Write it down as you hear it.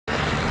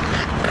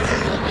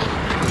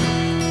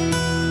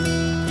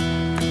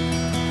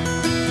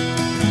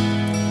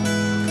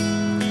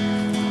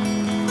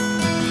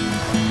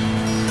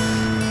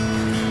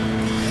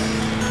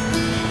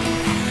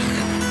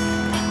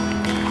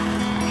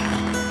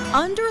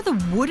Under the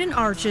wooden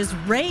arches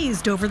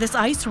raised over this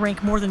ice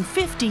rink more than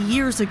 50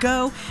 years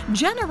ago,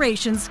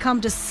 generations come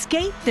to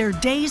skate their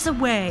days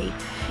away.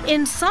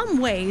 In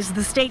some ways,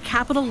 the state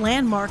capitol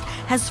landmark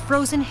has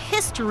frozen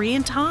history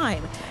in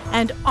time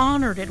and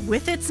honored it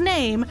with its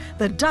name,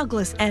 the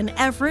Douglas N.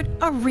 Everett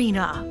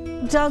Arena.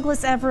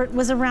 Douglas Everett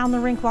was around the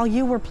rink while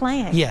you were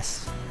playing.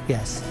 Yes,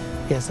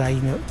 I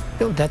know.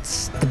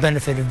 That's the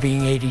benefit of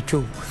being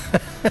 82.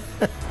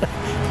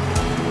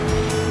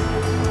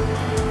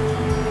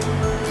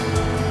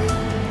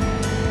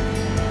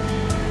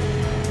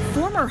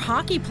 Former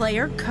hockey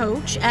player,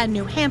 coach, and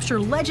New Hampshire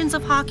Legends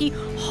of Hockey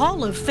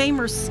Hall of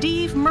Famer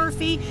Steve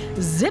Murphy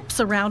zips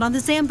around on the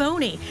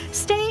Zamboni,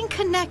 staying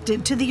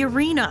connected to the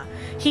arena.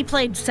 He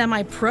played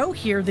semi-pro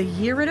here the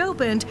year it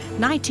opened,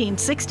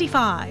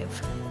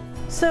 1965.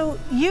 So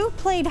you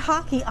played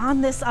hockey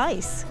on this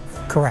ice?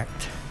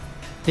 Correct.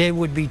 There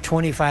would be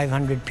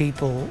 2,500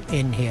 people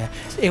in here.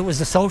 It was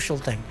a social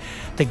thing.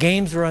 The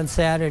games were on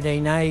Saturday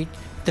night.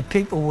 The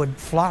people would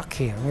flock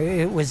here.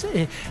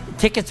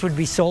 Tickets would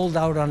be sold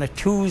out on a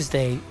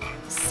Tuesday.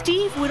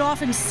 Steve would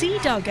often see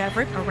Doug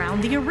Everett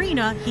around the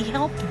arena he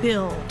helped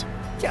build.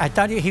 I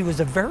thought he was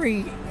a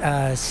very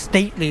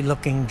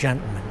stately-looking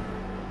gentleman.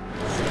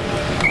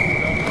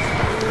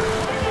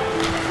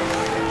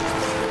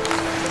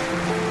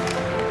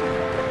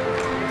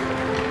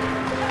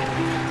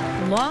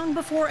 Long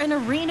before an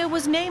arena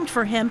was named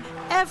for him,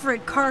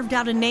 Everett carved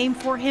out a name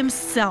for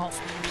himself,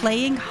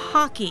 playing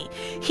hockey.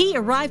 He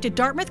arrived at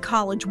Dartmouth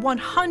College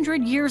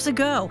 100 years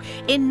ago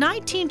in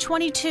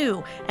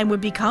 1922 and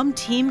would become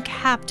team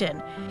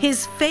captain.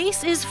 His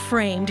face is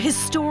framed, his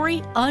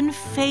story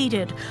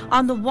unfaded,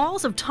 on the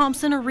walls of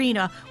Thompson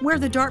Arena, where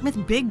the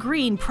Dartmouth Big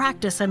Green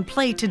practice and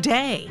play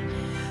today.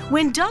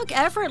 When Doug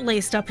Everett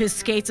laced up his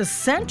skates a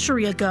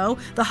century ago,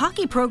 the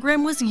hockey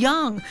program was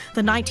young,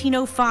 the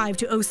 1905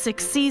 to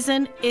 06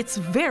 season, its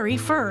very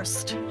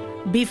first.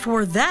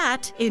 Before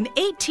that, in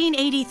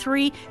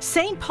 1883,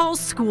 St. Paul's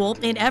School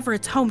in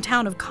Everett's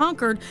hometown of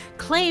Concord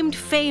claimed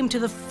fame to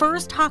the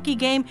first hockey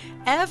game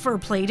ever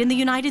played in the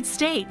United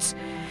States.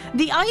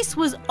 The ice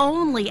was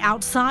only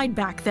outside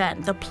back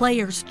then, the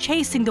players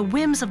chasing the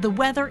whims of the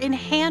weather in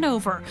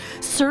Hanover,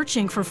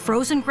 searching for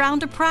frozen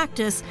ground to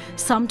practice,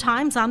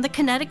 sometimes on the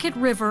Connecticut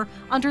River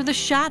under the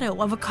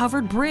shadow of a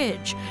covered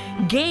bridge.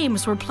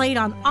 Games were played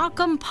on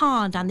Ockham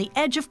Pond on the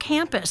edge of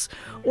campus,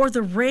 or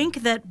the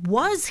rink that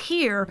was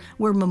here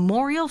where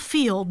Memorial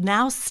Field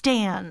now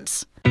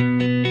stands.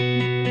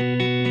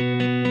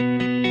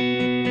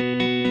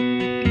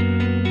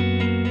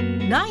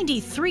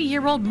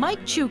 93-year-old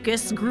Mike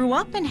Chukis grew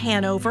up in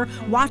Hanover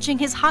watching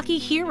his hockey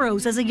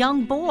heroes as a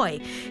young boy.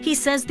 He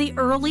says the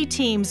early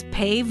teams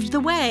paved the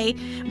way.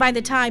 By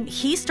the time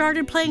he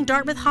started playing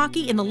Dartmouth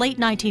hockey in the late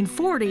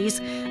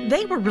 1940s,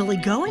 they were really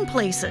going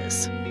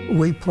places.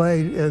 We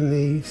played in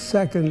the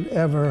second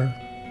ever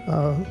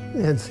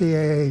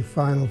NCAA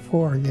Final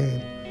Four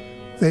game.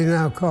 They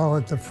now call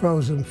it the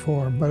Frozen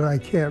Four, but I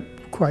can't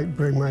quite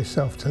bring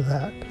myself to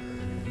that.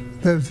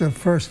 That was the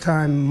first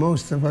time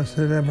most of us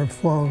had ever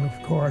flown,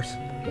 of course.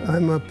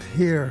 I'm up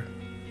here,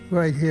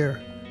 right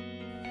here.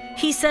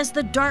 He says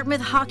the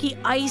Dartmouth hockey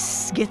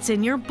ice gets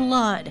in your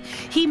blood.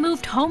 He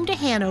moved home to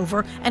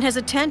Hanover and has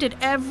attended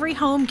every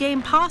home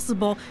game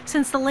possible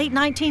since the late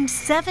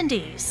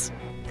 1970s.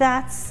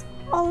 That's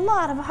a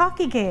lot of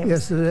hockey games.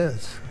 Yes, it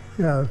is.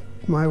 Yeah,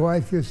 my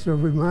wife used to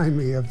remind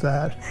me of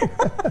that.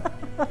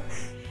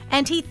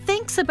 And he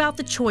thinks about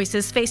the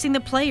choices facing the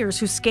players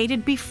who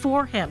skated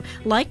before him,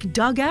 like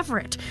Doug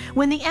Everett,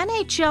 when the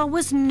NHL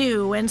was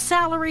new and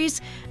salaries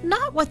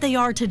not what they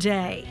are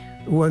today.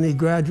 When he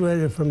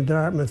graduated from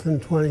Dartmouth in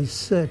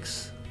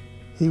 '26,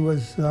 he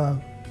was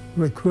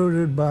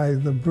recruited by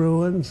the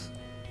Bruins,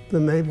 the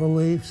Maple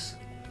Leafs,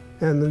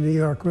 and the New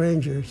York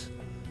Rangers,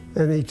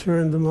 and he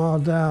turned them all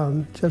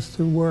down just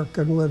to work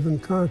and live in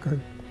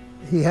Concord.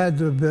 He had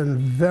to have been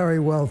very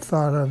well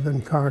thought of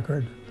in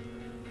Concord.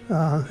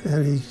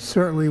 And he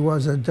certainly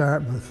was at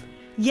Dartmouth.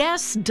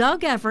 Yes,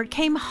 Doug Everett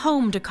came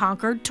home to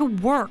Concord to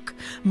work.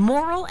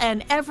 Morrill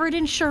and Everett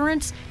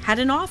Insurance had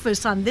an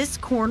office on this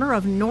corner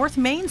of North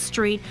Main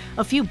Street,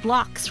 a few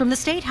blocks from the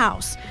State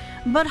House.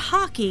 But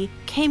hockey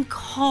came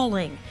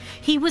calling.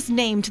 He was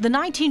named to the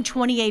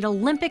 1928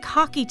 Olympic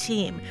hockey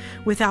team.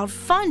 Without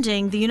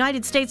funding, the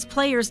United States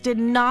players did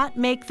not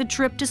make the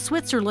trip to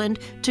Switzerland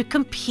to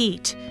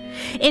compete.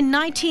 In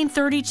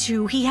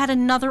 1932, he had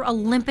another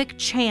Olympic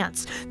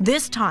chance.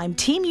 This time,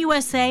 Team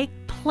USA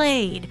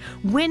played,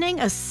 winning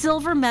a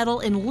silver medal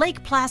in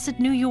Lake Placid,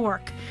 New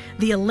York.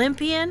 The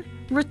Olympian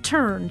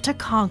returned to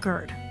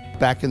Concord.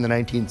 Back in the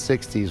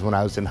 1960s, when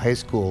I was in high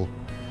school,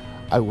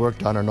 I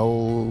worked on an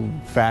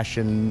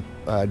old-fashioned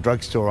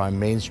drugstore on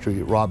Main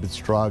Street, Robert's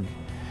Drug,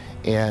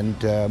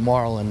 and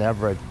Morrill and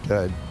Everett,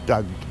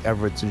 Doug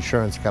Everett's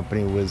insurance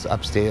company, was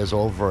upstairs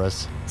over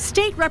us.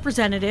 State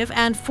Representative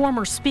and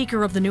former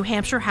Speaker of the New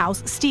Hampshire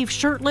House, Steve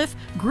Shurtleff,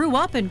 grew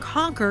up in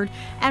Concord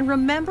and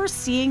remembers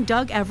seeing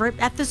Doug Everett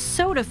at the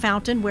soda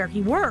fountain where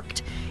he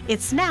worked.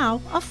 It's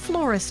now a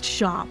florist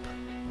shop.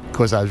 Of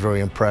course, I was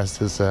very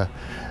impressed as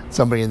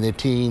somebody in their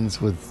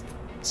teens with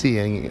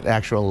seeing an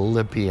actual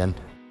Olympian.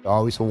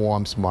 Always a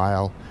warm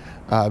smile,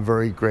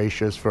 very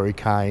gracious, very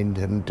kind,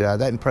 and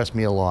that impressed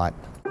me a lot.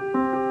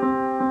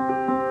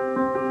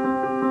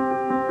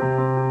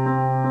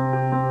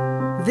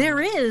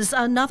 There is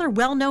another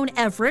well-known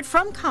Everett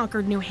from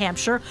Concord, New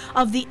Hampshire,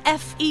 of the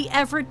F.E.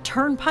 Everett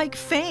Turnpike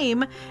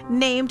fame,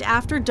 named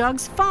after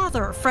Doug's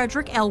father,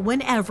 Frederick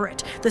Elwin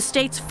Everett, the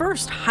state's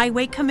first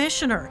highway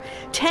commissioner.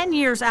 10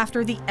 years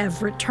after the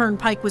Everett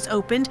Turnpike was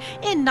opened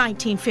in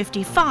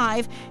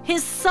 1955,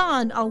 his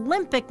son,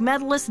 Olympic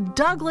medalist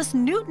Douglas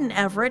Newton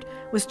Everett,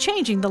 was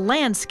changing the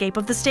landscape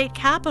of the state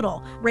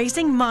capitol,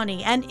 raising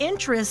money and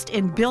interest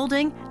in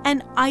building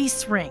an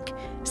ice rink.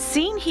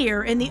 Seen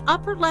here in the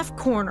upper left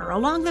corner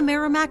along the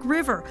Merrimack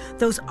River,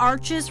 those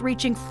arches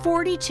reaching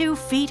 42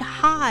 feet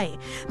high.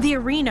 The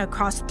arena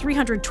cost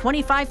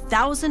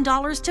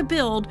 $325,000 to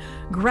build.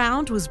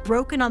 Ground was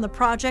broken on the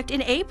project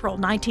in April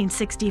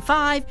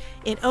 1965.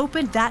 It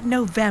opened that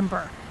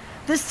November.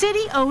 The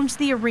city owns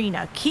the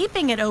arena,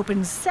 keeping it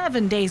open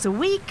 7 days a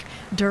week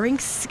during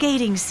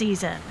skating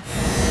season.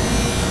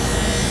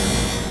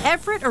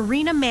 Everett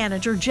Arena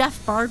manager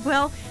Jeff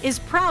Bardwell is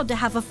proud to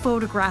have a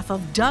photograph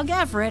of Doug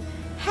Everett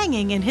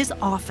hanging in his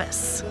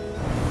office.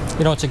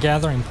 You know, it's a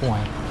gathering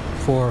point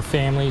for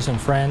families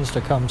and friends to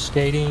come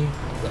skating.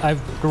 I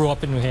grew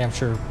up in New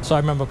Hampshire, so I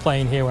remember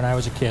playing here when I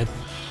was a kid.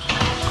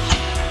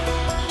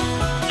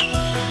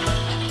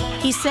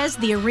 He says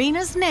the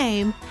arena's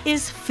name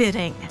is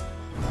fitting.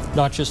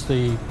 Not just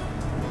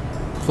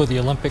for the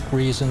Olympic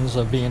reasons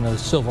of being a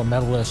silver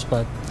medalist,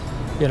 but,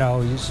 you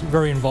know, he's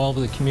very involved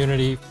with the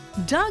community.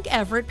 Doug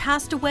Everett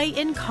passed away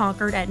in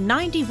Concord at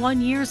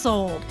 91 years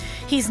old.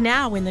 He's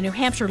now in the New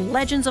Hampshire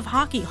Legends of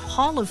Hockey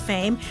Hall of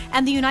Fame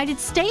and the United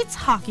States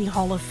Hockey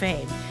Hall of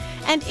Fame.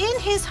 And in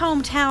his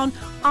hometown,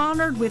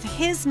 honored with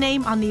his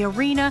name on the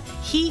arena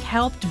he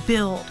helped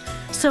build,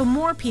 so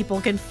more people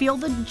can feel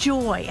the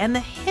joy and the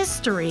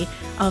history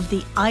of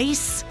the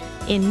ice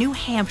in New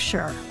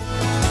Hampshire.